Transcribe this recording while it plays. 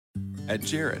At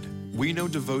Jared, we know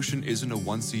devotion isn't a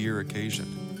once-a-year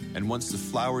occasion, and once the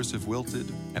flowers have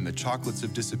wilted and the chocolates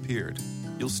have disappeared,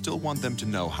 you'll still want them to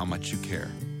know how much you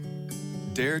care.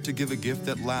 Dare to give a gift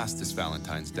that lasts this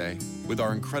Valentine's Day with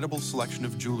our incredible selection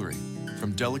of jewelry.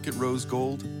 From delicate rose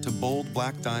gold to bold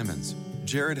black diamonds,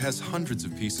 Jared has hundreds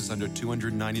of pieces under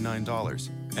 $299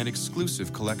 and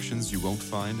exclusive collections you won't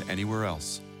find anywhere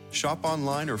else. Shop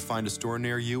online or find a store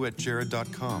near you at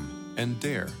jared.com and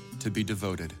dare to be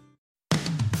devoted.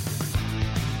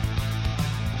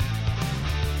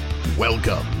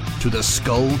 Welcome to the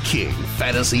Skull King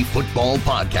Fantasy Football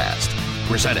Podcast,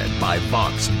 presented by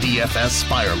Vox DFS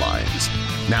Firelines.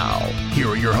 Now, here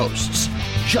are your hosts,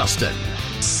 Justin.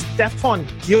 Stephon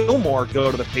Gilmore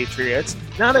go to the Patriots.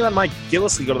 Now they let Mike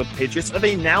Gillislee go to the Patriots. Are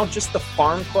they now just the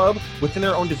farm club within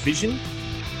their own division?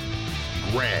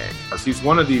 Greg. He's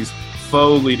one of these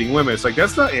faux leading women. It's like,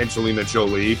 that's not Angelina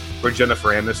Jolie or Jennifer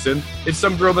Aniston. It's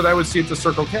some girl that I would see at the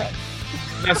Circle K.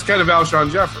 That's kind of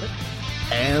Alshon Jeffrey.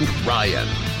 And Ryan.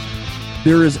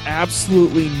 There is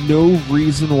absolutely no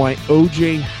reason why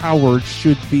O.J. Howard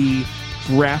should be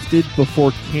drafted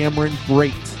before Cameron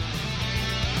Brate.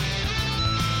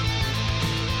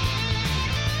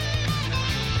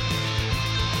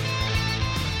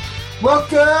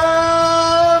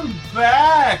 Welcome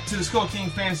back to the Skull King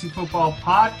Fantasy Football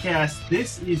Podcast.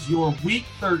 This is your Week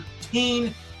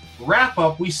 13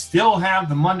 wrap-up. We still have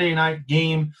the Monday night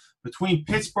game between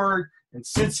Pittsburgh and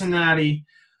Cincinnati,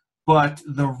 but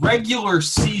the regular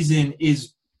season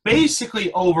is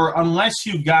basically over unless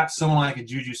you've got someone like a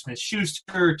Juju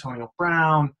Smith-Schuster, Antonio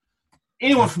Brown,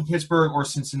 anyone from Pittsburgh or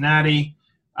Cincinnati.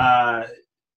 My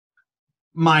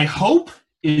hope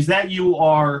is that you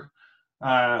are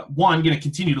one, going to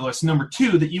continue to listen. Number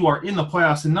two, that you are in the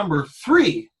playoffs. And number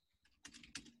three,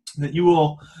 that you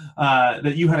will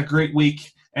that you had a great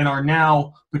week and are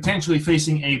now potentially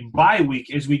facing a bye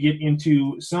week as we get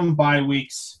into some bye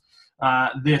weeks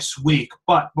this week.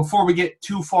 But before we get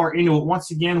too far into it,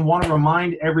 once again, want to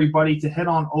remind everybody to head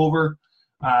on over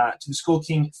to the Skull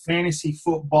King Fantasy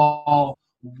Football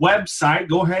website.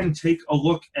 Go ahead and take a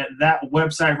look at that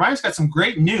website. Ryan's got some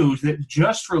great news that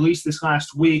just released this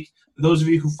last week. For those of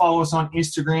you who follow us on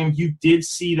Instagram, you did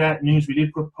see that news. We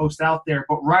did put a post out there.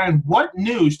 But Ryan, what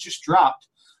news just dropped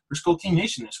for Skull King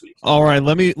Nation this week? All right,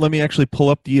 let me actually pull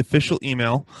up the official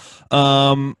email.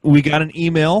 We got an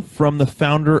email from the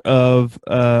founder of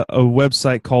a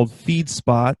website called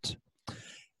FeedSpot,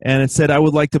 and it said, "I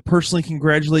would like to personally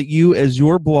congratulate you as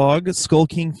your blog, Skull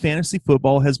King Fantasy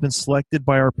Football, has been selected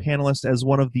by our panelists as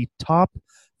one of the top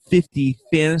 50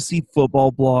 fantasy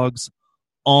football blogs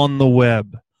on the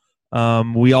web."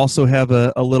 We also have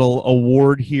a little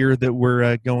award here that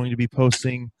we're going to be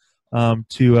posting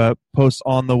to post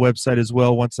on the website as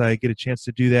well once I get a chance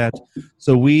to do that.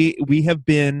 So we have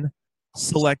been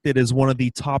selected as one of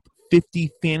the top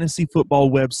 50 fantasy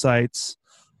football websites.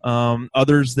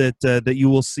 Others that you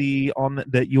will see on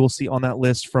that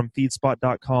list from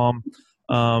feedspot.com,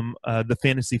 the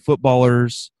Fantasy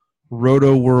Footballers,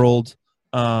 Roto World,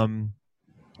 let's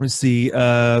see,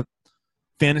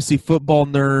 Fantasy Football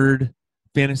Nerd,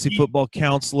 Fantasy Football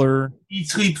Counselor. Eat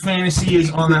Sleep Fantasy is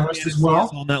on that list as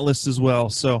well. On that list as well.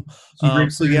 So yeah.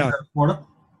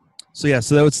 So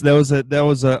that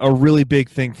was a really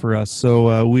big thing for us.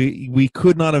 So we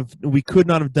could not have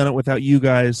done it without you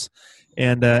guys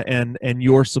and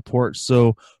your support.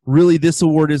 So really, this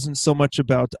award isn't so much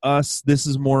about us. This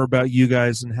is more about you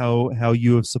guys and how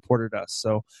you have supported us.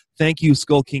 So thank you,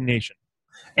 Skull King Nation.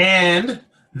 And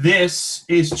this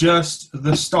is just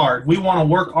the start. We want to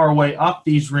work our way up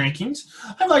these rankings.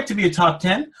 I'd like to be a top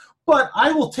 10, but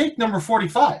I will take number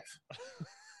 45.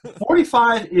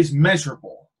 45 is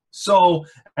measurable. So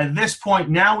at this point,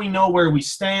 now we know where we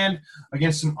stand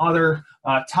against some other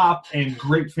top and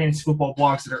great fantasy football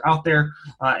blogs that are out there.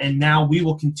 And now we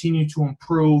will continue to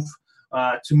improve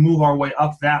to move our way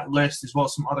up that list as well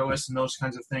as some other lists and those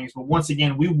kinds of things. But once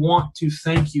again, we want to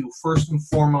thank you first and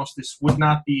foremost. This would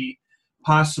not be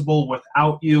possible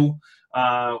without you.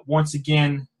 Once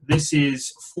again, this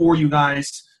is for you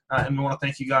guys, and we want to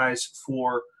thank you guys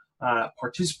for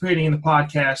participating in the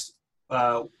podcast,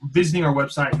 visiting our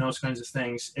website, and those kinds of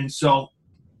things. And so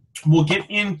we'll get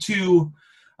into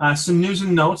some news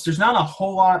and notes. There's not a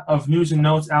whole lot of news and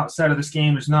notes outside of this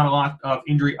game. There's not a lot of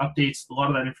injury updates. A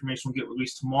lot of that information will get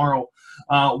released tomorrow.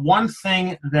 One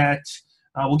thing that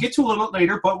we'll get to a little bit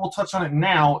later, but we'll touch on it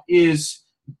now, is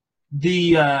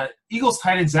the Eagles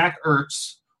tight end Zach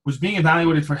Ertz was being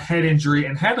evaluated for head injury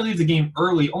and had to leave the game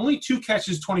early. Only 2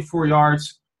 catches, 24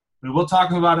 yards. We will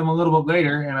talk about him a little bit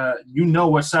later, and you know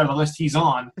what side of the list he's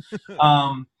on.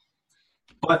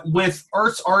 But with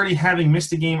Ertz already having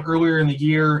missed a game earlier in the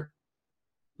year,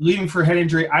 leaving for a head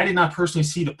injury, I did not personally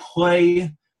see the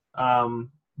play.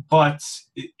 But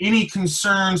any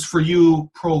concerns for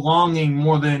you prolonging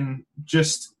more than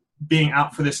just being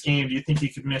out for this game? Do you think he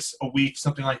could miss a week,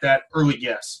 something like that? Early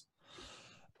guess.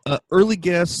 Early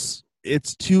guess.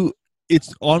 It's too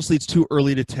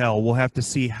early to tell. We'll have to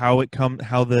see how it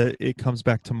comes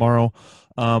back tomorrow.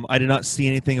 I did not see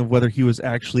anything of whether he was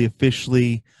actually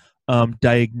officially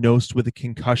diagnosed with a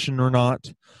concussion or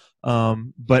not.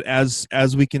 But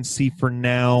as we can see for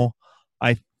now,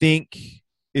 I think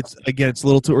it's a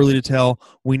little too early to tell.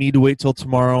 We need to wait till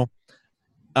tomorrow.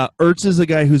 Ertz is a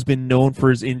guy who's been known for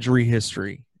his injury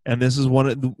history, and this is one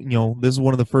of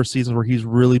the first seasons where he's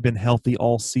really been healthy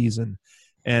all season,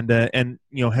 and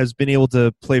has been able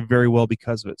to play very well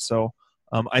because of it. So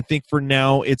I think for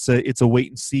now it's a wait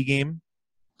and see game,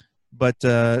 but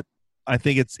I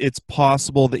think it's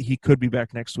possible that he could be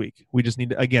back next week. We just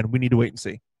need to wait and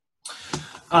see.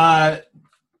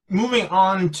 Moving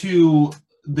on to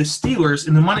the Steelers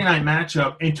in the Monday night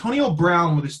matchup, Antonio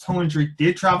Brown with his toe injury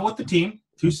did travel with the team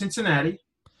to Cincinnati.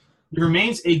 It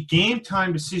remains a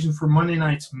game-time decision for Monday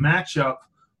night's matchup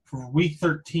for Week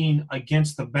 13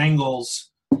 against the Bengals.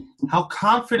 How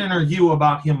confident are you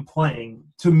about him playing?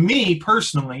 To me,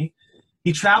 personally,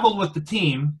 he traveled with the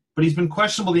team, but he's been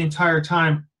questionable the entire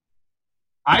time.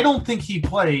 I don't think he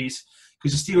plays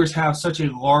because the Steelers have such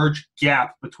a large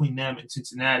gap between them and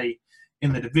Cincinnati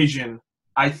in the division.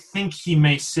 I think he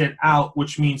may sit out,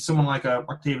 which means someone like a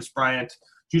Martavis Bryant,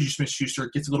 Juju Smith-Schuster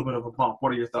gets a little bit of a bump.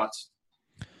 What are your thoughts?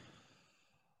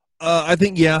 I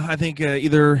think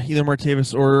either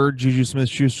Martavis or Juju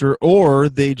Smith-Schuster, or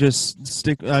they just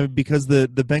stick because the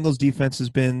Bengals defense has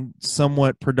been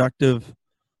somewhat productive.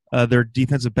 Their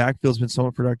defensive backfield has been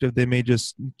somewhat productive. They may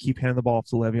just keep handing the ball off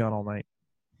to Le'Veon all night.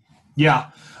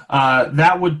 Yeah,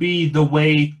 that would be the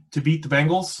way to beat the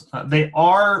Bengals. They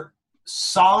are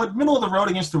solid, middle of the road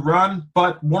against the run,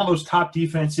 but one of those top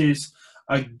defenses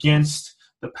against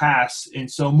the pass. And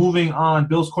so moving on,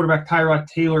 Bills quarterback Tyrod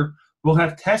Taylor will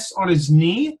have tests on his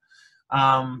knee.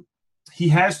 He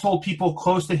has told people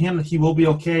close to him that he will be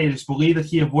okay. It is believed that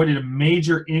he avoided a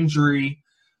major injury.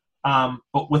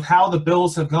 But with how the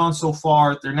Bills have gone so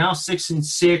far, they're now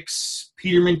 6-6.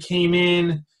 Peterman came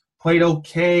in, played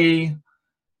okay.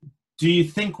 Do you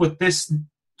think with this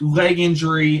leg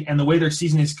injury and the way their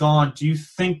season is gone, do you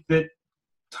think that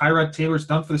Tyrod Taylor's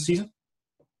done for the season?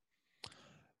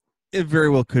 It very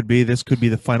well could be. This could be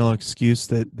the final excuse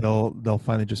that they'll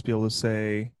finally just be able to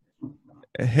say,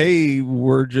 hey,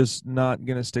 we're just not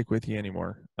going to stick with you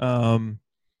anymore. And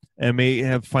may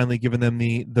have finally given them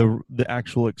the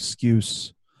actual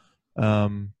excuse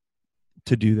to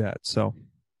do that. So.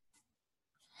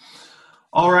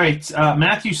 All right.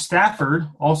 Matthew Stafford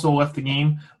also left the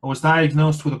game, was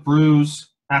diagnosed with a bruise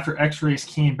after x-rays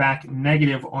came back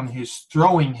negative on his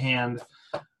throwing hand.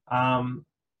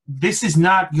 This is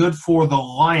not good for the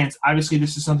Lions. Obviously,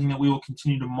 this is something that we will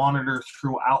continue to monitor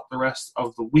throughout the rest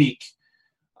of the week.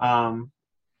 But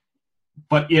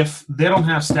if they don't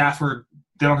have Stafford,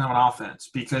 they don't have an offense,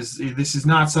 because this is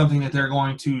not something that they're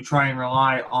going to try and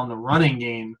rely on the running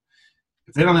game.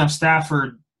 If they don't have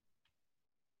Stafford,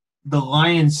 the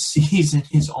Lions' season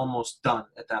is almost done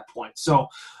at that point. So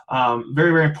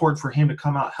very, very important for him to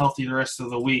come out healthy the rest of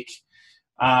the week.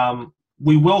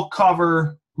 We will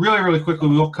cover, really, really quickly,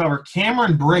 we will cover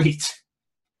Cameron Brate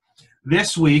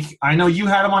this week. I know you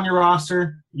had him on your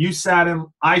roster. You sat him.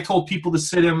 I told people to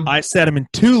sit him. I sat him in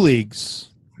 2 leagues.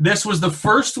 This was the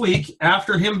first week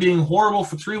after him being horrible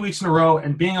for 3 weeks in a row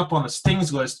and being up on the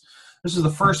stings list. This is the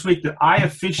first week that I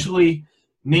officially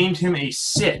named him a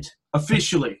sit,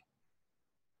 officially.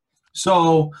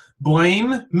 So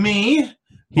blame me.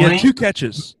 He had 2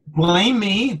 catches. Blame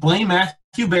me. Blame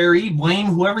Matthew Berry. Blame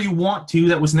whoever you want to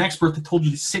that was an expert that told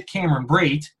you to sit Cameron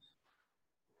Brate.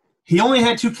 He only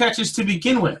had 2 catches to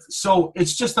begin with. So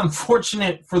it's just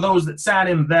unfortunate for those that sat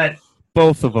him that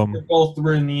both of them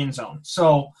were in the end zone.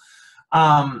 So,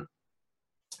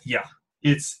 yeah,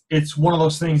 it's one of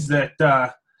those things that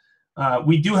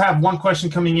we do have one question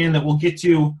coming in that we'll get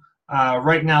to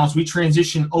right now as we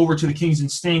transition over to the Kings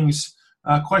and Stings.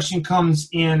 Question comes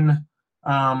in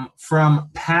from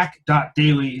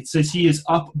Pack.Daily. It says he is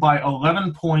up by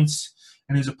 11 points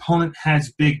and his opponent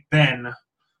has Big Ben.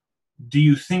 Do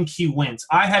you think he wins?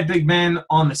 I had Big Ben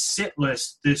on the sit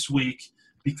list this week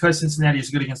because Cincinnati is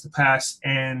good against the pass,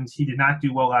 and he did not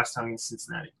do well last time against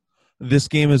Cincinnati. This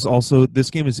game is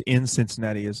in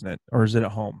Cincinnati, isn't it? Or is it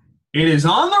at home? It is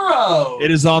on the road.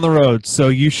 It is on the road, so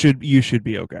you should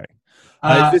be okay.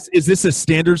 Is this a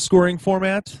standard scoring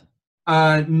format?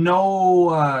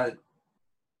 No.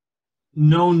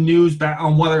 news back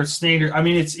on whether it's standard. I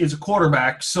mean, it's a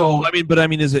quarterback, so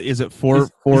is it four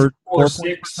points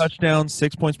per touchdown,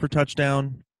 6 points per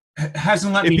touchdown?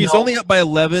 Hasn't let me know. If he's only up by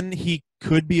 11, he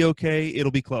could be okay.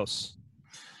 It'll be close.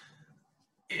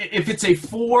 If it's a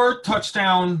 4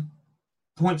 touchdown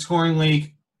point scoring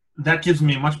league, that gives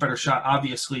me a much better shot,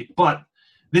 obviously. But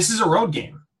this is a road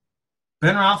game.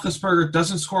 Ben Roethlisberger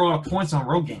doesn't score a lot of points on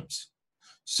road games.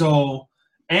 So,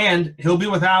 and he'll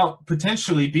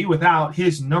potentially be without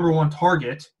his number one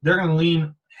target. They're going to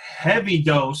lean heavy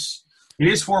dose. It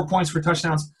is 4 points for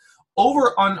touchdowns.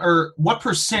 What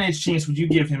percentage chance would you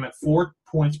give him at 4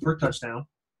 points per touchdown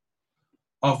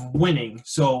of winning?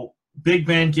 So Big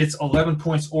Ben gets 11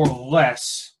 points or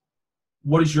less.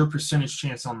 What is your percentage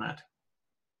chance on that?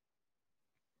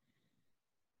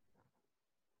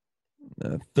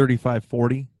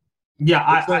 35-40.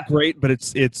 Yeah, it's not great, but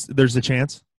it's there's a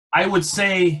chance. I would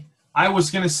say I was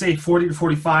going to say 40 to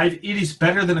 45. It is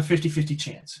better than a 50-50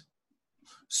 chance.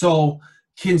 So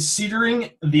considering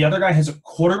the other guy has a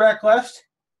quarterback left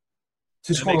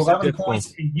to score 11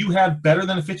 points, and you have better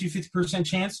than a 50%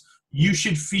 chance, you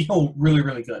should feel really,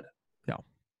 really good. Yeah.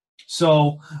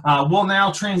 So we'll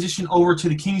now transition over to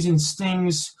the Kings and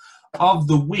Stings of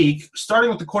the week,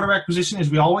 starting with the quarterback position, as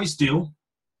we always do.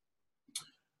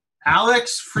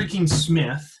 Alex freaking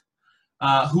Smith,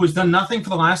 who has done nothing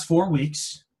for the last 4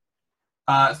 weeks,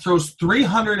 throws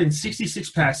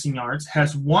 366 passing yards,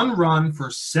 has 1 run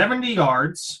for 70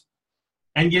 yards,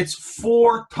 and gets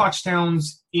 4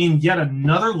 touchdowns in yet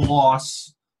another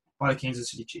loss by the Kansas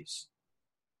City Chiefs.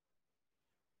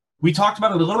 We talked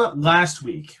about it a little bit last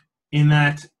week in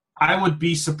that I would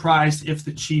be surprised if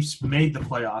the Chiefs made the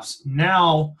playoffs.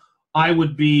 Now I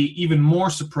would be even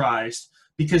more surprised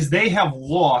because they have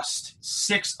lost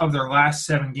 6 of their last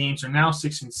 7 games. They're now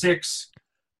 6-6.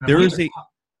 There is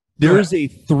a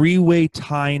 3-way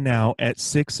tie now at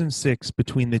 6-6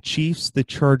 between the Chiefs, the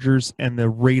Chargers, and the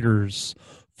Raiders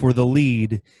for the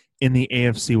lead in the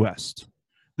AFC West.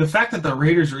 The fact that the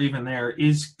Raiders are even there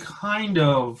is kind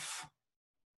of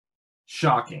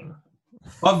shocking.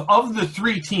 Of the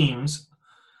 3 teams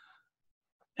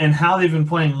and how they've been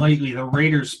playing lately, the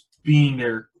Raiders being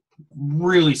there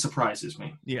really surprises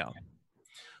me. Yeah.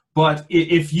 But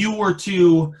if you were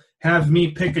to have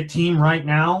me pick a team right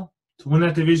now to win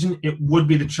that division, it would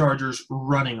be the Chargers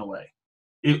running away.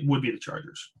 It would be the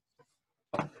Chargers.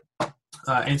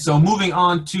 And so moving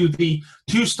on to the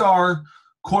 2-star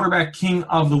quarterback king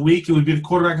of the week, it would be the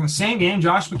quarterback in the same game,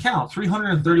 Josh McCown,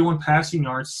 331 passing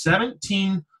yards,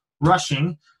 17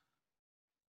 rushing.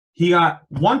 He got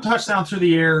 1 touchdown through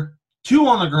the air, 2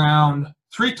 on the ground,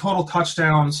 3 total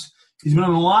touchdowns. He's been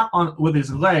doing a lot with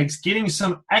his legs, getting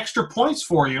some extra points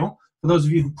for you. For those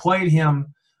of you who played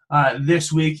him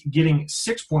this week, getting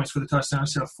 6 points for the touchdown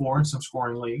instead of 4 in some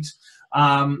scoring leagues.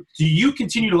 Do you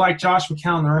continue to like Josh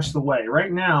McCown the rest of the way?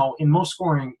 Right now, in most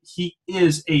scoring, he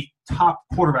is a top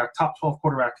quarterback, top 12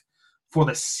 quarterback for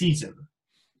the season.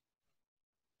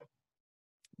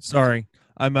 Sorry,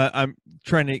 I'm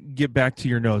trying to get back to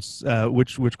your notes.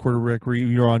 Which quarterback were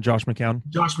you on? Josh McCown.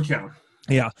 Josh McCown.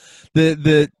 Yeah,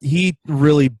 he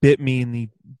really bit me in the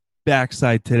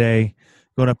backside today,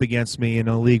 going up against me in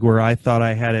a league where I thought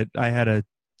I had a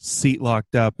seat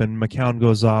locked up, and McCown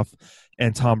goes off,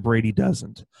 and Tom Brady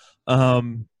doesn't.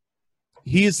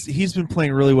 He's been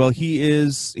playing really well. He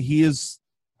is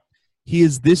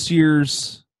this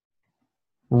year's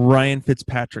Ryan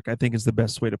Fitzpatrick, I think is the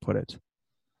best way to put it.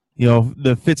 You know,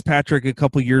 the Fitzpatrick a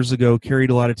couple years ago carried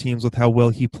a lot of teams with how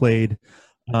well he played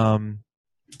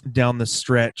down the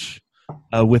stretch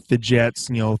with the Jets,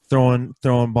 you know, throwing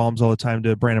bombs all the time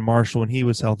to Brandon Marshall when he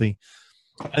was healthy.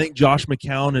 I think Josh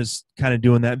McCown is kind of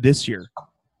doing that this year.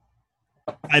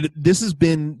 This has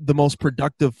been the most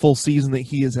productive full season that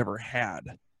he has ever had.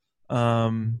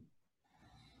 And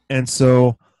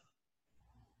so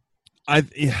I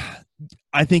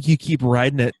think you keep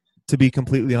riding it, to be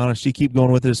completely honest. You keep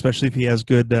going with it, especially if he has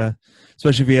good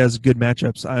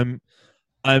matchups.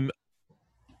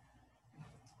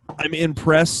 I'm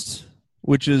impressed,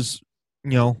 which is,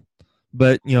 you know,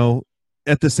 but, you know,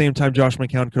 at the same time, Josh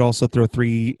McCown could also throw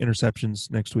 3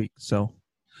 interceptions next week. So,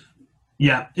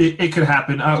 yeah, it could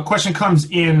happen. A question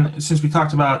comes in, since we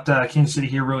talked about Kansas City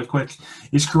here really quick.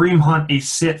 Is Kareem Hunt a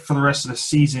sit for the rest of the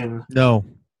season? No.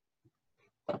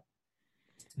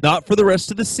 Not for the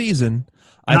rest of the season.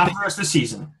 Not for the rest of the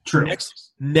season. True.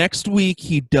 Next week,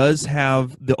 he does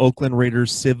have the Oakland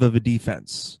Raiders sieve of a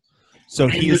defense. So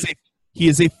he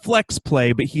is a flex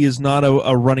play, but he is not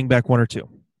a running back 1 or 2.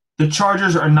 The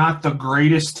Chargers are not the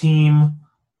greatest team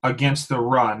against the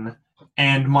run,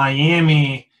 and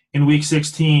Miami in Week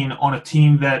 16 on a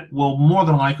team that will more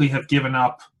than likely have given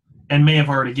up and may have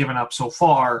already given up so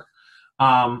far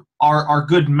are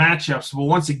good matchups. But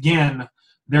once again,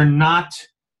 they're not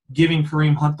giving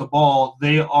Kareem Hunt the ball.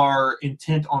 They are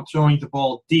intent on throwing the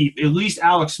ball deep. At least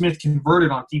Alex Smith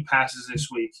converted on deep passes this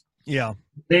week. Yeah.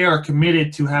 They are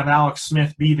committed to have Alex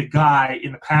Smith be the guy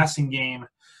in the passing game,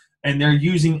 and they're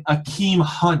using Akeem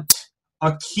Hunt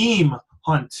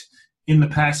in the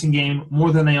passing game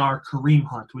more than they are Kareem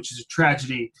Hunt, which is a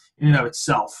tragedy in and of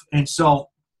itself. And so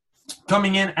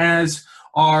coming in as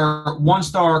our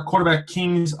one-star quarterback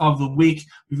kings of the week,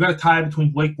 we've got a tie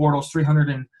between Blake Bortles,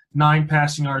 309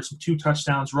 passing yards and 2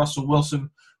 touchdowns, Russell Wilson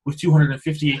with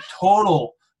 258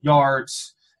 total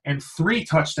yards and 3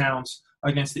 touchdowns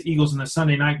against the Eagles in the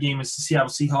Sunday night game as the Seattle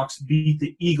Seahawks beat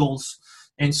the Eagles.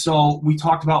 And so we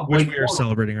talked about Blake Which we are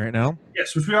celebrating right now.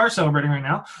 Yes, which we are celebrating right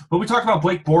now. But we talked about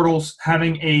Blake Bortles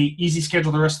having a easy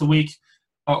schedule the rest of the week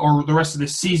or the rest of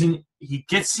this season. He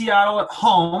gets Seattle at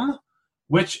home,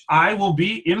 which I will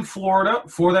be in Florida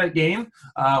for that game,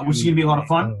 which is going to be a lot of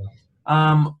fun.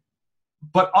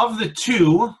 But of the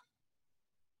two,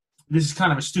 this is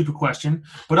kind of a stupid question,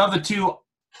 but of the two,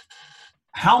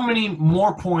 how many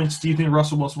more points do you think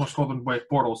Russell Wilson will score than Blake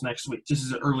Bortles next week? Just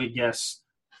as an early guess,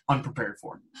 unprepared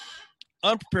for.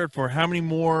 Unprepared for. How many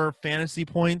more fantasy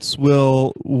points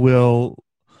will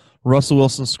Russell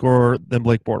Wilson score than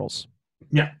Blake Bortles?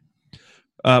 Yeah.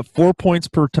 4 points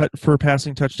per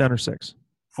passing touchdown or 6?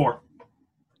 4.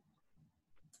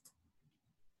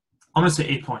 I'm gonna say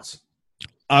 8 points.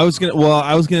 I was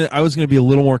gonna be a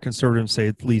little more conservative and say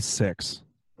at least 6.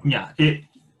 Yeah.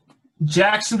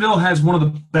 Jacksonville has one of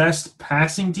the best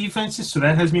passing defenses, so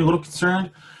that has me a little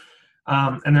concerned.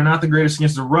 And they're not the greatest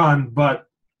against the run, but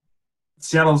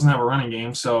Seattle doesn't have a running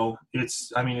game, so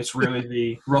it's really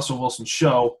the Russell Wilson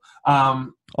show.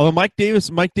 Although Mike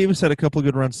Davis had a couple of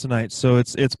good runs tonight, so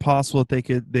it's possible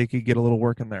that they could get a little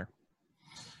work in there.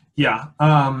 Yeah.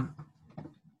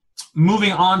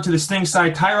 Moving on to the Sting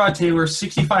side, Tyrod Taylor,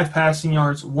 65 passing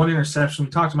yards, 1 interception.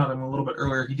 We talked about him a little bit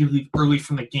earlier. He did leave early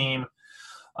from the game.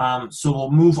 So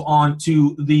we'll move on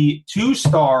to the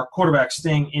 2-star quarterback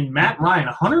Sting in Matt Ryan,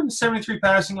 173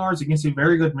 passing yards against a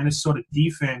very good Minnesota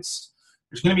defense.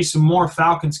 There's going to be some more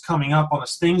Falcons coming up on the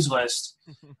Stings list.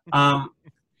 I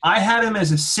had him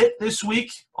as a sit this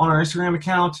week on our Instagram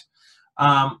account.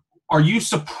 Are you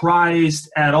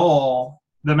surprised at all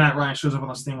that Matt Ryan shows up on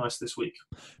the Sting list this week?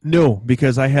 No,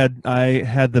 because I had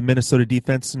the Minnesota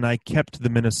defense and I kept the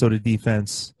Minnesota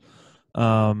defense.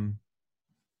 I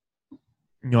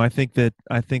think that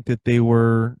they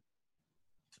were,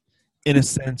 in a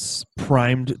sense,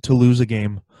 primed to lose a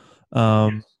game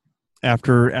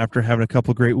after having a couple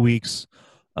of great weeks.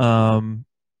 Was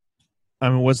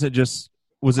it just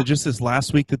this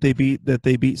last week that they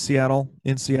beat Seattle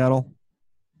in Seattle?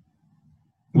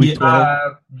 Week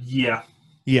 12?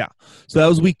 Yeah. So that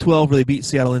was week 12 where they beat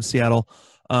Seattle in Seattle.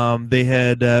 They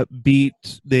had beat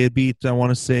I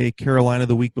want to say Carolina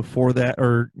the week before that,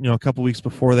 or a couple weeks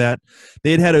before that.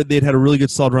 They'd had a really good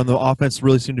solid run. The offense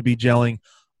really seemed to be gelling.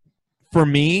 For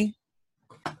me,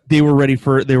 they were ready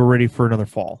for another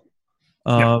fall.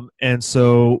 And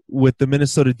so with the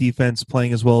Minnesota defense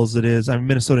playing as well as it is,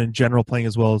 Minnesota in general playing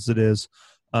as well as it is,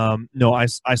 I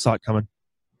saw it coming.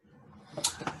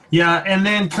 Yeah, and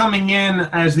then coming in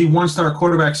as the 1-star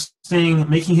quarterback Sting,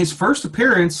 making his first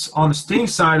appearance on the Sting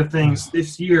side of things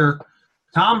this year,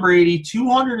 Tom Brady,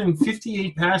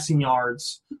 258 passing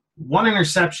yards, 1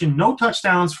 interception, no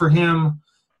touchdowns for him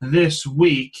this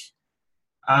week.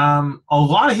 A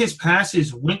lot of his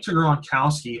passes went to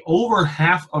Gronkowski. Over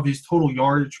half of his total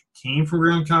yardage came from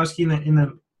Gronkowski in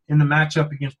the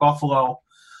matchup against Buffalo.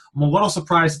 I'm a little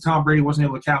surprised that Tom Brady wasn't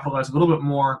able to capitalize a little bit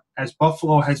more, as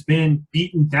Buffalo has been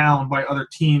beaten down by other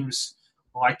teams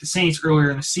like the Saints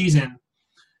earlier in the season.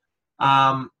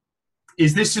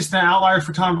 Is this just an outlier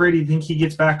for Tom Brady? Do you think he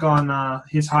gets back on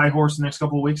his high horse the next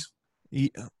couple of weeks?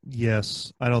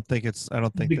 Yes. I don't think it's. Okay,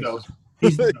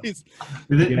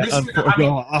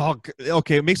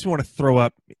 it makes me want to throw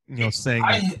up, saying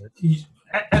that.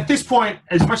 At this point,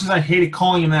 as much as I hated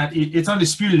calling him that, it's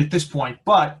undisputed at this point.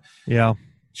 But yeah,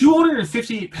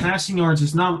 258 passing yards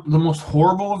is not the most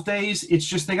horrible of days. It's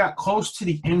just they got close to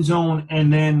the end zone,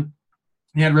 and then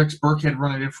they had Rex Burkhead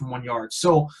run it in from 1 yard.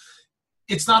 So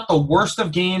it's not the worst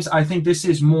of games. I think this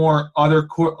is more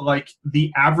like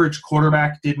the average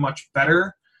quarterback did much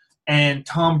better, and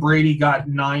Tom Brady got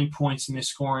 9 points in his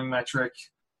scoring metric,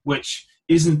 which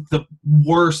isn't the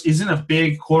worst, isn't a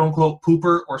big quote-unquote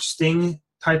pooper or sting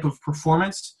type of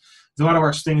performance. A lot of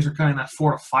our stings are kind of in that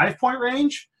 4 to 5 point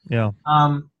range. Yeah.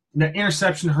 The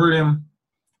interception hurt him,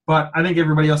 but I think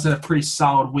everybody else had a pretty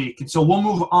solid week. And so we'll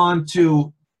move on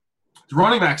to the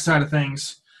running back side of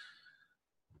things.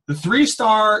 The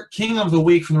 3-star king of the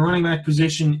week from the running back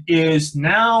position is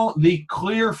now the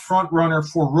clear front runner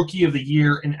for Rookie of the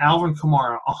Year in Alvin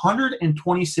Kamara.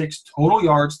 126 total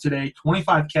yards today,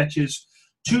 25 catches,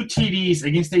 2 TDs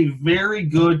against a very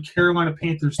good Carolina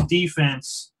Panthers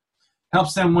defense.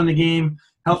 Helps them win the game,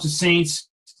 helps the Saints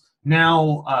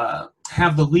now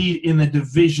have the lead in the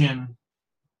division.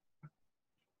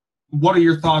 What are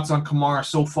your thoughts on Kamara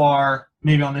so far,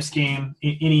 maybe on this game?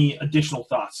 Any additional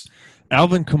thoughts?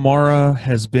 Alvin Kamara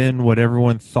has been what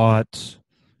everyone thought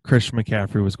Christian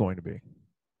McCaffrey was going to be.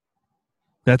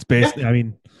 That's basically, I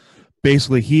mean,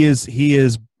 basically he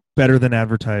is better than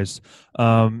advertised.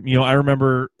 I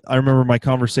remember my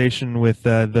conversation with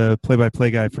the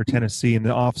play-by-play guy for Tennessee in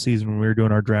the offseason when we were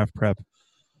doing our draft prep,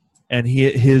 and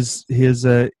his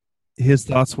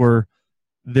thoughts were,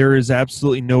 there is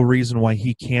absolutely no reason why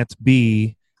he can't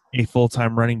be a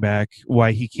full-time running back,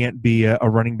 why he can't be a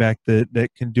running back that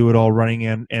can do it all, running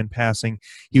and passing.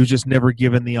 He was just never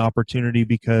given the opportunity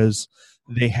because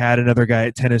they had another guy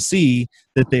at Tennessee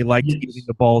that they liked giving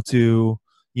the ball to,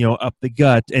 up the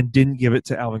gut, and didn't give it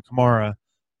to Alvin Kamara.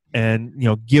 And,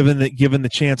 given the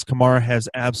chance, Kamara has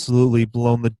absolutely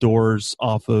blown the doors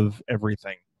off of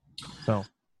everything. So,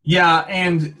 yeah,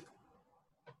 and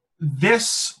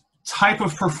this type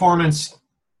of performance,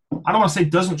 I don't want to say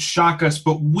doesn't shock us,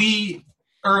 but we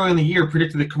early in the year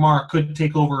predicted that Kamara could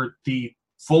take over the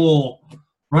full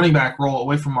running back role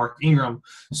away from Mark Ingram.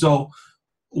 So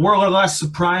we're a little less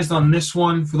surprised on this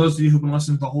one. For those of you who've been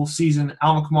listening to the whole season,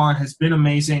 Alvin Kamara has been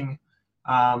amazing.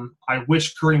 I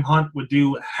wish Kareem Hunt would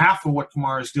do half of what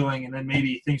Kamara is doing, and then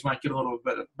maybe things might get a little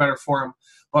bit better for him.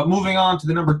 But moving on to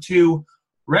the number 2,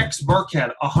 Rex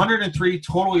Burkhead, 103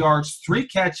 total yards, 3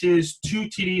 catches, 2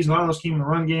 TDs. A lot of those came in the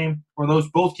run game, or those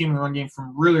both came in the run game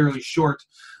from really, really short.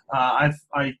 I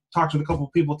talked with a couple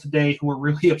of people today who were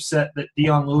really upset that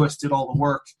Dion Lewis did all the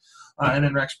work, and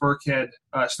then Rex Burkhead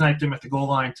sniped him at the goal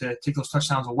line to take those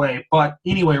touchdowns away. But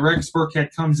anyway, Rex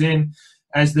Burkhead comes in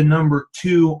as the number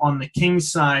 2 on the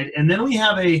Kings side. And then we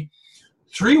have a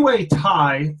 3-way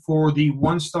tie for the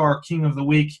 1-star king of the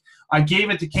week. I gave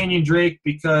it to Kenyon Drake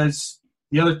because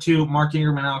the other 2, Mark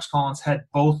Ingram and Alex Collins, had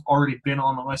both already been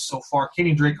on the list so far.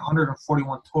 Kenyon Drake,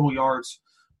 141 total yards,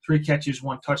 3 catches,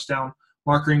 1 touchdown.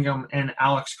 Mark Ingram and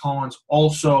Alex Collins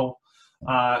also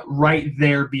right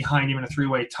there behind him in a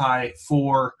 3-way tie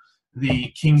for the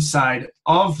Kings side.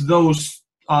 Of those,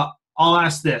 I'll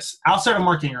ask this. Outside of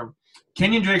Mark Ingram,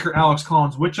 Kenyon Drake or Alex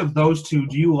Collins, which of those 2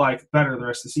 do you like better the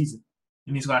rest of the season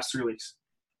in these last 3 weeks?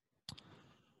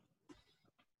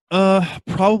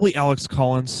 Probably Alex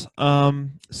Collins.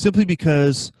 Simply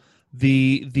because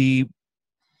the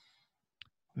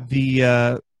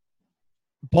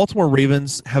Baltimore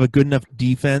Ravens have a good enough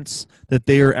defense that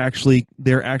they're actually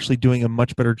doing a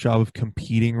much better job of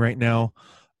competing right now.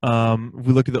 If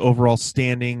we look at the overall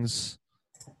standings,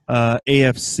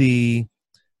 AFC,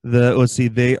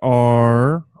 they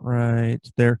are right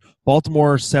there.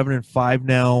 Baltimore 7-5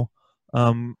 now.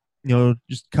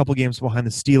 Just a couple games behind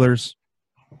the Steelers.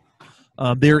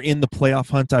 They're in the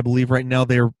playoff hunt, I believe, right now.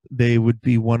 They would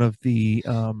be one of the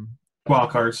wild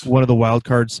cards. One of the wild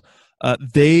cards.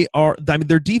 They are. I mean,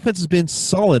 their defense has been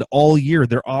solid all year.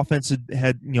 Their offense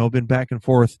had been back and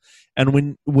forth.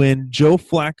 And when Joe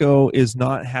Flacco is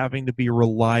not having to be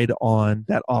relied on,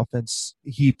 that offense,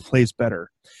 he plays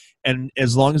better. And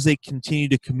as long as they continue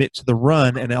to commit to the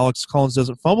run, and Alex Collins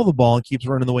doesn't fumble the ball and keeps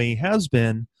running the way he has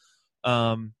been,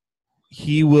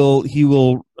 he will.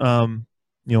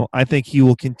 I think he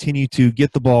will continue to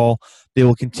get the ball. They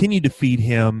will continue to feed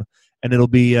him, and it'll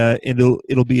be a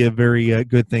very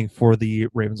good thing for the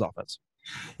Ravens offense.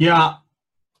 Yeah,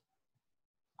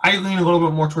 I lean a little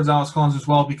bit more towards Alex Collins as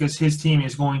well because his team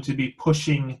is going to be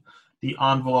pushing the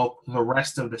envelope the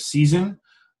rest of the season.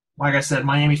 Like I said,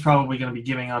 Miami's probably going to be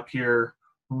giving up here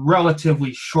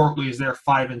relatively shortly as they're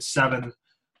 5-7.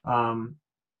 And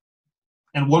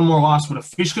one more loss would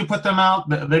officially put them out.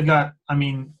 They've got,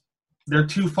 they're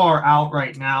too far out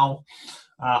right now.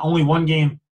 Only 1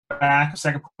 game back,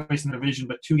 second place in the division,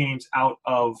 but 2 games out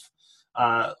of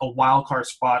a wild card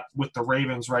spot with the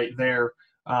Ravens right there.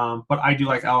 But I do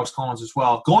like Alex Collins as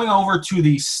well. Going over to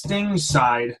the Sting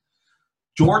side,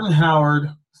 Jordan Howard,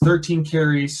 13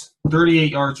 carries,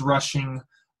 38 yards rushing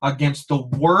against the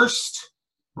worst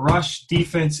rush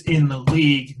defense in the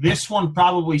league. This one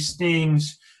probably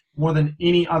stings more than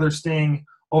any other sting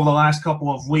over the last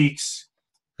couple of weeks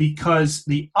because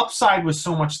the upside was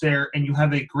so much there and you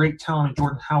have a great talent in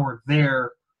Jordan Howard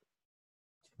there.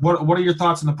 What are your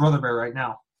thoughts on the Brother Bear right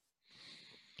now?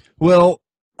 Well,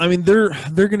 I mean, they're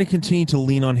going to continue to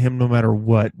lean on him no matter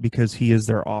what because he is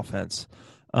their offense.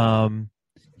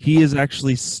 He is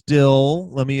actually still.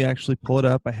 Let me actually pull it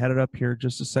up. I had it up here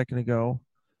just a second ago.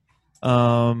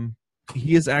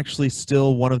 He is actually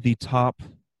still one of the top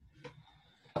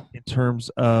in terms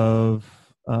of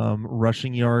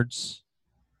rushing yards.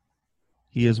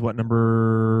 He is what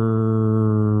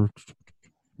number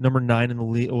 9 in the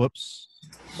league. Whoops.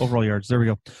 Overall yards. There we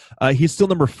go. He's still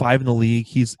number 5 in the league.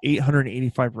 He's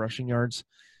 885 rushing yards.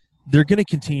 They're going to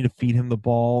continue to feed him the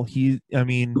ball. He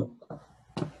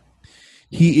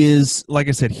is, like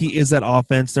I said, he is that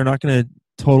offense. They're not going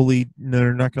to lean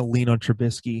on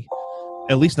Trubisky,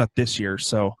 at least not this year.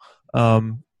 So,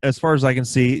 as far as I can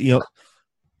see,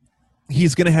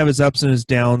 he's going to have his ups and his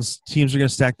downs. Teams are going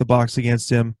to stack the box against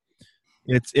him.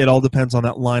 It all depends on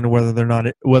that line of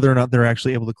whether or not they're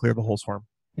actually able to clear the holes for him.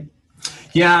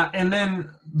 Yeah, and then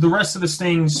the rest of the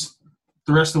things,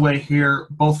 the rest of the way here,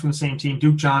 both from the same team.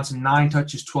 Duke Johnson, 9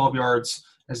 touches, 12 yards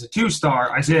as a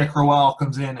 2-star. Isaiah Crowell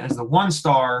comes in as the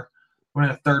 1-star,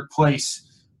 winning a 3rd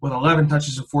place with 11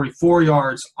 touches and 44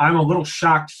 yards. I'm a little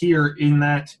shocked here in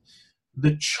that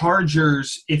the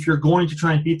Chargers, if you're going to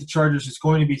try and beat the Chargers, it's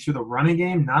going to be through the running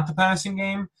game, not the passing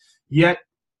game. Yet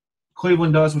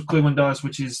Cleveland does what Cleveland does,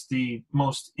 which is the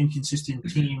most inconsistent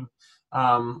team.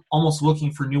 Almost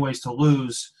looking for new ways to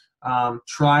lose,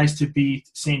 tries to beat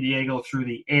San Diego through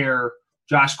the air.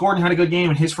 Josh Gordon had a good game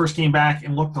in his first game back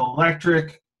and looked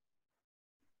electric.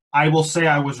 I will say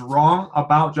I was wrong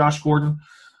about Josh Gordon.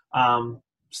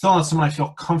 Still not someone I feel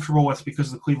comfortable with because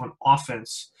of the Cleveland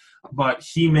offense, but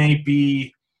he may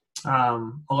be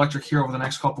electric here over the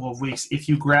next couple of weeks. If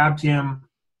you grabbed him,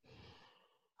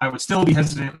 I would still be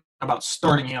hesitant about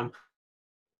starting him.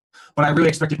 But I really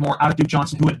expected more out of Duke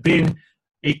Johnson, who had been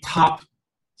a top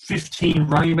 15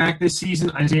 running back this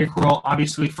season. Isaiah Crowell,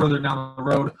 obviously, further down the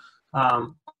road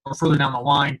or further down the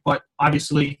line, but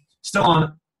obviously still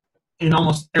on in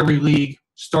almost every league,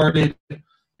 started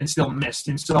and still missed.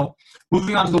 And so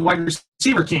moving on to the wide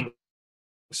receiver kings.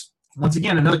 Once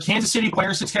again, another Kansas City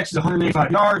player, 6 catches,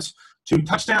 185 yards, 2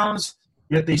 touchdowns,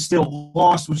 yet they still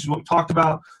lost, which is what we talked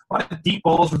about. A lot of deep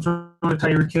balls were thrown to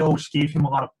Tyreek Hill, which gave him a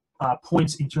lot of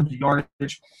points in terms of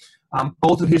yardage.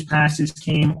 Both of his passes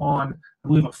came on, I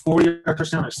believe, a 40-yard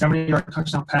touchdown or a 70-yard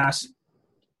touchdown pass.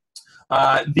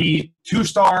 The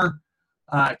 2-star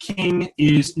king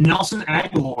is Nelson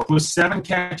Aguilar, who has 7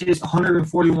 catches,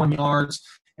 141 yards,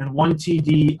 and 1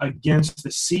 TD against the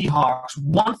Seahawks.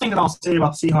 One thing that I'll say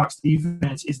about the Seahawks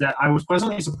defense is that I was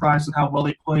pleasantly surprised at how well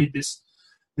they played this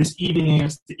evening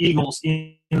against the Eagles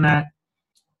in that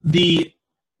the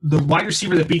wide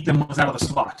receiver that beat them was out of the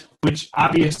slot, which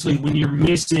obviously when you're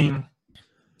missing.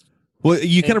 Well,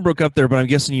 you kind of broke up there, but I'm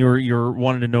guessing you're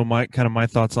wanting to know my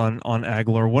thoughts on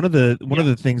Aguilar. One of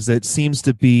the things that seems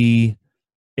to be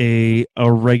a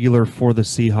regular for the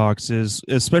Seahawks is,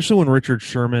 especially when Richard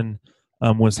Sherman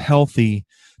was healthy,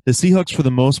 the Seahawks for the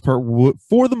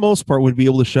most part would be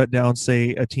able to shut down,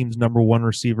 say, a team's number 1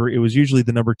 receiver. It was usually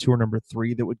the number 2 or number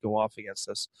 3 that would go off against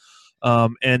us.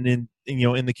 And in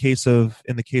the case of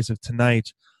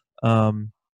tonight,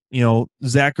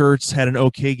 Zach Ertz had an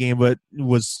okay game, but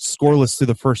was scoreless through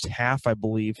the first half, I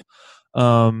believe,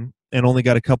 and only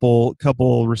got a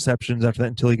couple receptions after that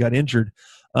until he got injured.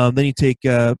 Then you take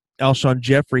Alshon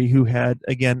Jeffrey, who had,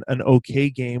 again, an okay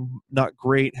game, not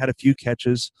great, had a few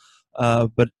catches,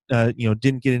 but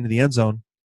didn't get into the end zone.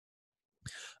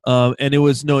 And it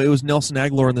was Nelson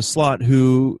Aguilar in the slot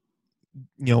who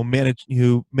managed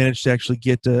to actually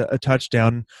get a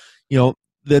touchdown.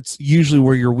 That's usually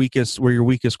where your weakest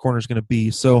corner is going to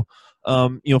be. So,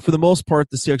 for the most part,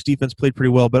 the Seahawks defense played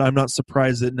pretty well, but I'm not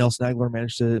surprised that Nelson Aguilar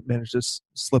managed to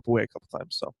slip away a couple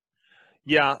times. So,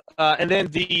 yeah, and then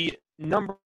the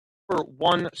number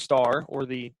 1 star or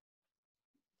the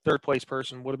 3rd place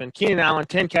person would have been Keenan Allen,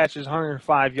 10 catches,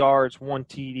 105 yards, 1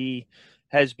 TD.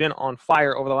 Has been on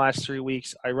fire over the last 3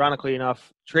 weeks. Ironically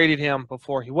enough, traded him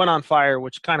before he went on fire,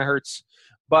 which kind of hurts.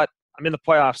 But I'm in the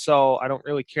playoffs, so I don't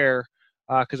really care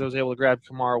because I was able to grab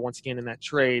Kamara once again in that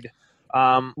trade.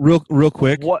 Real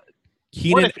quick, what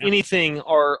if anything,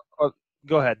 or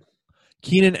go ahead.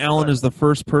 Keenan Allen is the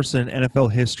first person in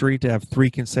NFL history to have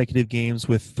 3 consecutive games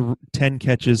with 10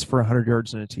 catches for 100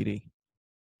 yards and a TD.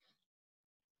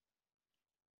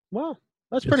 Wow,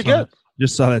 that's pretty good.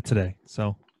 Just saw that today,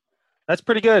 so. That's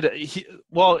pretty good.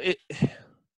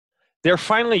 They're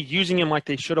finally using him like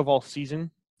they should have all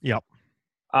season. Yep.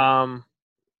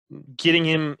 Getting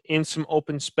him in some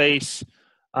open space.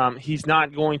 He's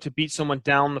not going to beat someone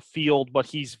down the field, but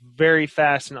he's very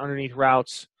fast and underneath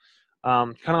routes,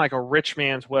 kind of like a rich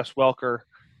man's Wes Welker.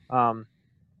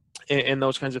 and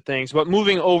those kinds of things. But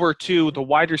moving over to the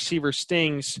wide receiver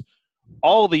stings,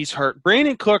 all of these hurt.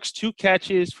 Brandon Cooks, 2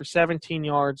 catches for 17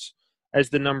 yards as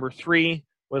the number 3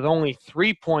 with only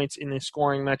 3 points in this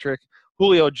scoring metric.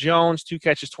 Julio Jones, 2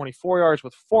 catches, 24 yards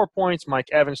with 4 points. Mike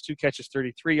Evans, 2 catches,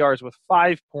 33 yards with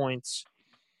 5 points.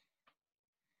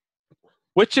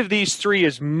 Which of these 3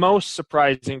 is most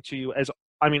surprising to you?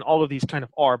 All of these kind of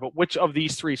are, but which of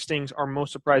these 3 stings are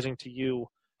most surprising to you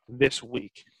this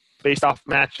week based off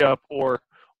matchup or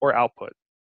output?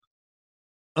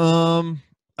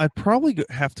 I'd probably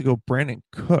have to go Brandon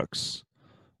Cooks.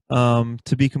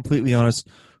 To be completely honest,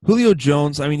 Julio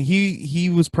Jones. I mean,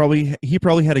 he probably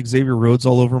had Xavier Rhodes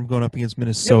all over him going up against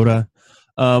Minnesota.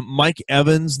 Yep. Mike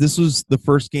Evans. This was the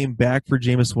first game back for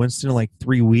Jameis Winston in like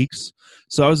 3 weeks,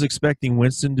 so I was expecting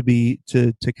Winston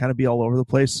to kind of be all over the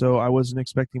place. So I wasn't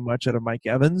expecting much out of Mike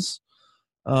Evans.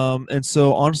 And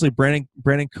so honestly,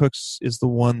 Brandon Cooks is the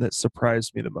one that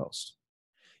surprised me the most.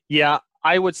 Yeah.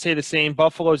 I would say the same.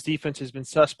 Buffalo's defense has been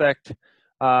suspect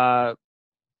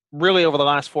really over the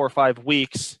last 4 or 5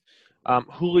 weeks.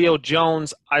 Julio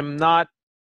Jones, I'm not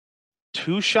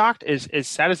too shocked, as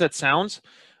sad as that sounds,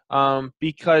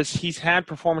 because he's had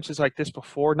performances like this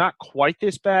before. Not quite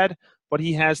this bad, but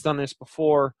he has done this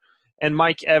before. And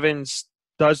Mike Evans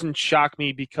doesn't shock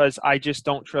me because I just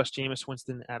don't trust Jameis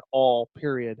Winston at all,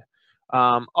 period.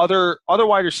 Other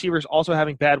wide receivers also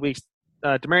having bad weeks.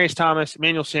 Demaryius Thomas,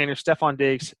 Emmanuel Sanders, Stephon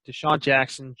Diggs, Deshaun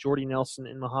Jackson, Jordy Nelson,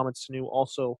 and Mohamed Sanu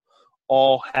also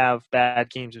all have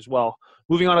bad games as well.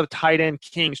 Moving on to the tight end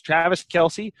Kings, Travis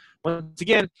Kelce. Once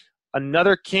again,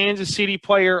 another Kansas City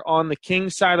player on the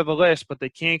Kings side of the list, but they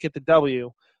can't get the W.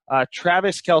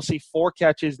 Travis Kelce, 4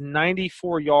 catches,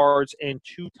 94 yards, and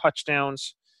 2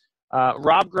 touchdowns.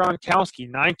 Rob Gronkowski,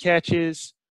 9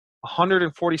 catches,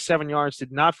 147 yards,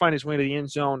 did not find his way to the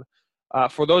end zone.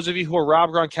 For those of you who are Rob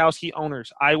Gronkowski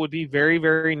owners, I would be very,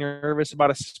 very nervous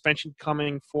about a suspension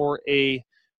coming for a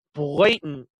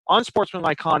blatant,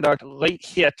 unsportsmanlike conduct, late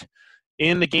hit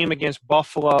in the game against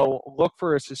Buffalo. Look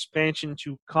for a suspension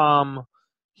to come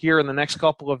here in the next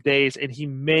couple of days, and he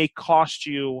may cost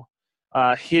you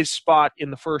his spot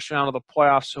in the first round of the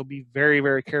playoffs. So be very,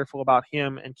 very careful about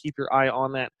him and keep your eye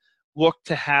on that. Look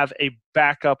to have a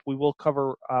backup. We will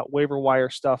cover waiver wire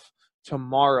stuff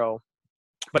tomorrow.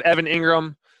 But Evan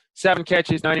Ingram, 7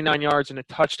 catches, 99 yards, and a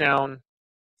touchdown.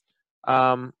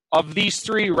 Of these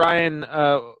 3, Ryan,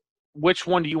 which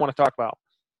one do you want to talk about?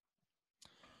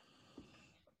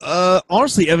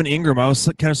 Honestly, Evan Ingram. I was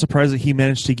kind of surprised that he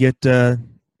managed to get the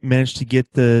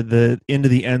into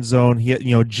the end zone. He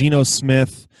had, Geno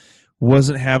Smith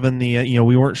wasn't having the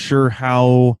we weren't sure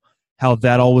how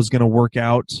that all was going to work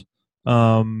out.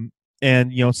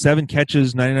 And 7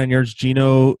 catches, 99 yards.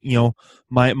 Geno,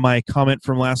 my comment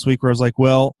from last week where I was like,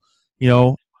 well,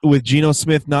 with Geno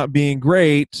Smith not being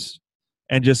great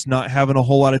and just not having a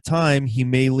whole lot of time, he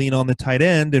may lean on the tight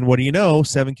end. And what do you know?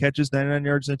 7 catches, 99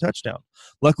 yards, and a touchdown.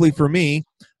 Luckily for me,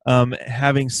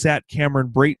 having sat Cameron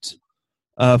Brate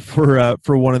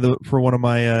for one of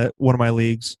my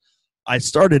leagues, I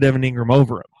started Evan Ingram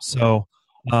over him. So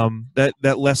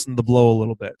that lessened the blow a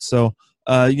little bit. So.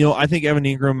 I think Evan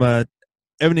Ingram had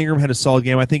a solid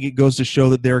game. I think it goes to show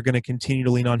that they're going to continue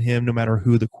to lean on him no matter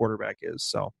who the quarterback is.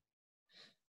 So,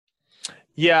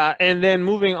 yeah, and then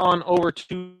moving on over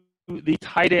to the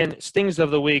tight end stings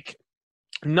of the week.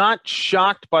 Not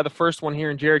shocked by the first one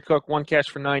here in Jared Cook, 1 catch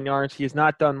for 9 yards. He has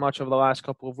not done much over the last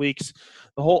couple of weeks.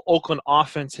 The whole Oakland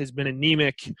offense has been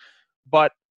anemic,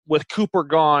 but with Cooper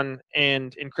gone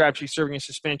and Crabtree serving a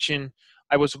suspension,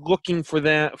 I was looking for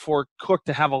Cook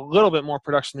to have a little bit more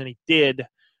production than he did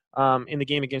in the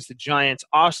game against the Giants.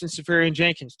 Austin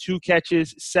Seferian-Jenkins, 2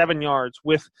 catches, 7 yards.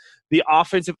 With the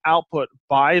offensive output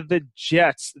by the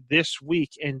Jets this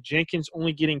week, and Jenkins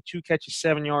only getting 2 catches,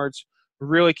 7 yards,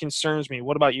 really concerns me.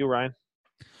 What about you, Ryan?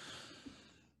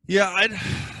 Yeah,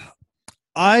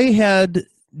 I had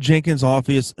Jenkins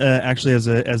actually as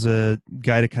a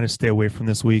guy to kind of stay away from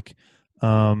this week.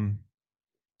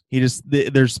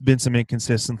 There's been some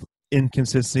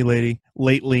inconsistency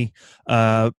lately.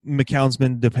 McCown's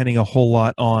been depending a whole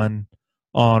lot on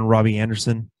Robbie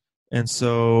Anderson, and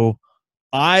so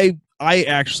I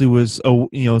actually was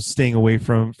staying away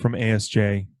from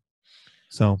ASJ.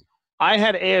 So I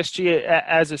had ASG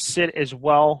as a sit as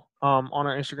well on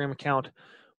our Instagram account,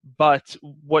 but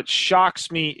what shocks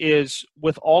me is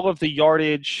with all of the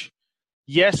yardage.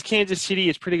 Yes, Kansas City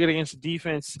is pretty good against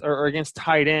defense or against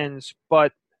tight ends,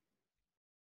 but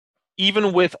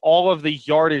even with all of the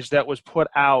yardage that was put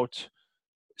out,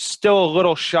 still a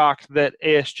little shocked that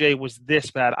ASJ was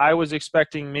this bad. I was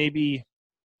expecting maybe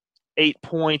 8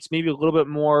 points, maybe a little bit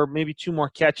more, maybe 2 more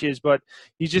catches, but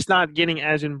he's just not getting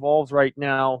as involved right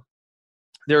now.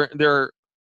 They're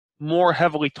more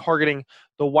heavily targeting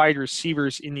the wide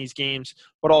receivers in these games,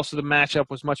 but also the matchup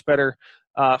was much better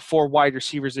for wide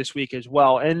receivers this week as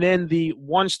well. And then the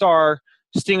 1-star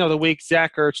sting of the week,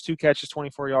 Zach Ertz, 2 catches,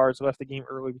 24 yards, left the game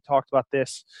early. We talked about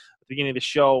this at the beginning of the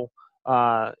show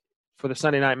for the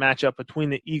Sunday night matchup between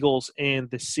the Eagles and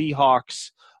the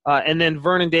Seahawks. And then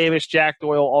Vernon Davis, Jack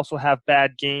Doyle also have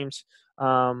bad games,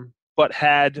 but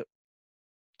had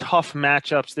tough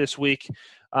matchups this week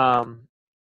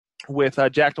with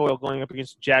Jack Doyle going up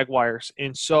against the Jaguars.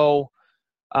 And so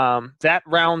that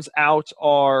rounds out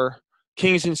our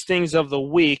Kings and Stings of the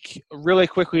week. Really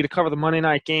quickly to cover the Monday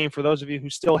night game for those of you who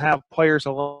still have players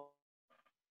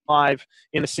alive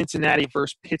in the Cincinnati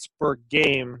versus Pittsburgh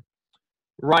game.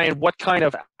 Ryan, what kind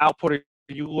of output are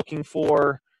you looking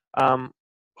for?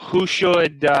 Who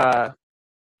should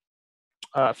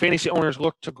fantasy owners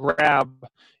look to grab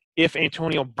if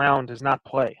Antonio Brown does not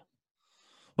play?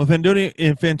 Well,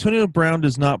 if Antonio Brown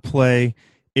does not play,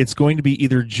 it's going to be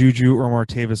either Juju or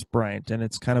Martavis Bryant, and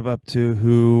it's kind of up to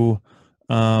who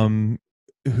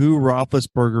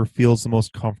Roethlisberger feels the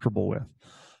most comfortable with.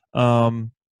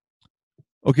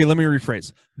 Okay, let me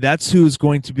rephrase. That's who's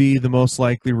going to be the most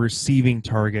likely receiving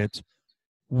target.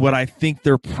 What I think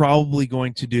they're probably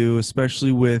going to do,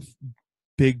 especially with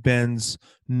Big Ben's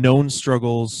known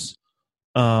struggles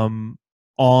on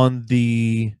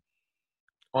the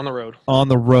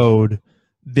road,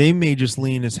 they may just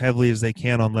lean as heavily as they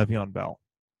can on Le'Veon Bell.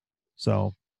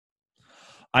 So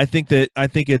I think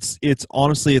it's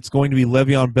honestly it's going to be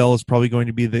Le'Veon Bell is probably going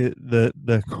to be the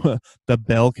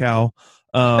bell cow.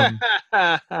 And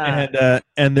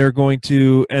they're going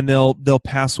to they'll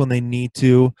pass when they need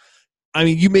to. I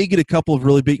mean, you may get a couple of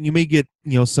really big. You may get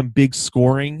some big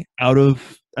scoring out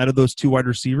of those 2 wide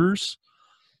receivers,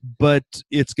 but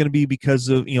it's going to be because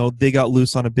of they got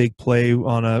loose on a big play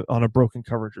on a broken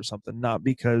coverage or something, not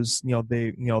because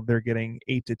they're getting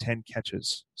 8 to 10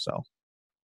 catches. So.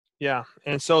 Yeah,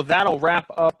 and so that'll wrap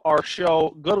up our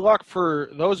show. Good luck for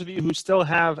those of you who still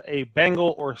have a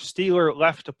Bengal or Steeler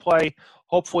left to play.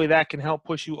 Hopefully that can help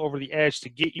push you over the edge to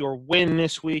get your win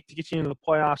this week, to get you into the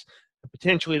playoffs, and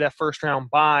potentially that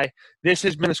first-round bye. This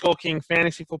has been the Skull King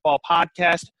Fantasy Football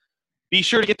Podcast. Be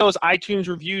sure to get those iTunes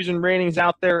reviews and ratings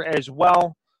out there as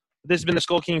well. This has been the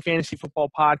Skull King Fantasy Football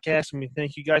Podcast, and we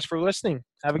thank you guys for listening.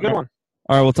 Have a good one.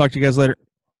 All right, we'll talk to you guys later.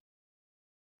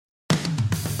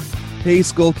 Hey,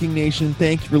 Skull King Nation,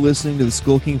 thank you for listening to the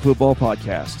Skull King Football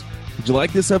Podcast. Did you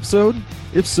like this episode?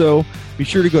 If so, be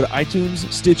sure to go to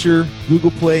iTunes, Stitcher,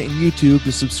 Google Play, and YouTube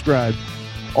to subscribe.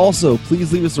 Also,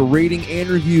 please leave us a rating and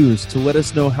reviews to let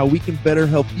us know how we can better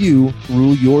help you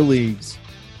rule your leagues.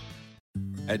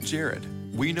 At Jared,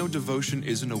 we know devotion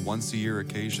isn't a once-a-year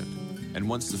occasion, and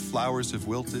once the flowers have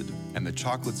wilted and the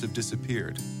chocolates have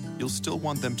disappeared, you'll still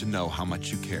want them to know how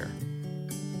much you care.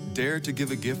 Dare to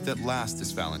give a gift that lasts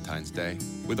this Valentine's Day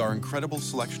with our incredible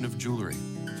selection of jewelry.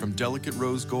 From delicate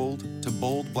rose gold to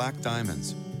bold black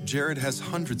diamonds, Jared has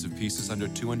hundreds of pieces under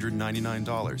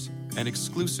 $299 and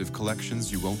exclusive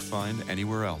collections you won't find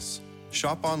anywhere else.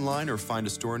 Shop online or find a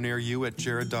store near you at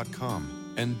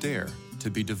jared.com and dare to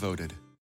be devoted.